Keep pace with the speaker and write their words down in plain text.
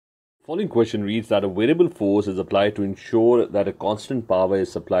Following question reads that a variable force is applied to ensure that a constant power is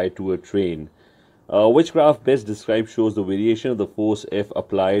supplied to a train. Which graph best describes shows the variation of the force F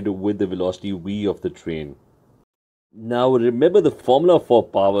applied with the velocity v of the train? Now remember the formula for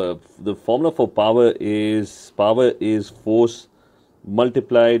power. The formula for power is force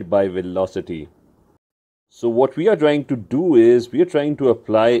multiplied by velocity. So what we are trying to do is we are trying to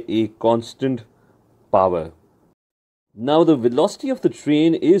apply a constant power. Now the velocity of the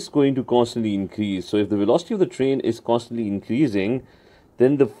train is going to constantly increase. So if the velocity of the train is constantly increasing,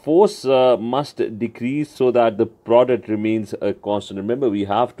 then the force must decrease so that the product remains a constant. Remember, we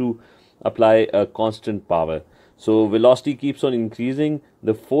have to apply a constant power. So velocity keeps on increasing,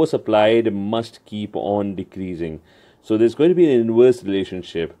 the force applied must keep on decreasing. So there's going to be an inverse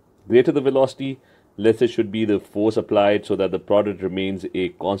relationship. Greater the velocity, lesser should be the force applied so that the product remains a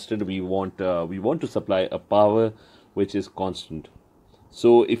constant. We want to supply a power which is constant.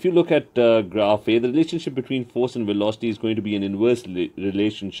 So if you look at graph A, the relationship between force and velocity is going to be an inverse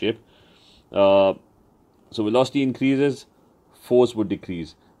relationship. So velocity increases, force would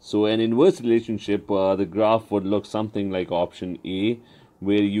decrease. So an inverse relationship, the graph would look something like option A,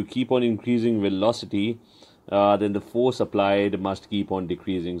 where you keep on increasing velocity, then the force applied must keep on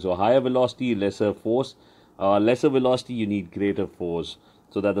decreasing. So higher velocity, lesser force. Lesser velocity, you need greater force,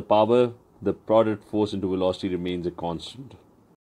 so that the product force into velocity remains a constant.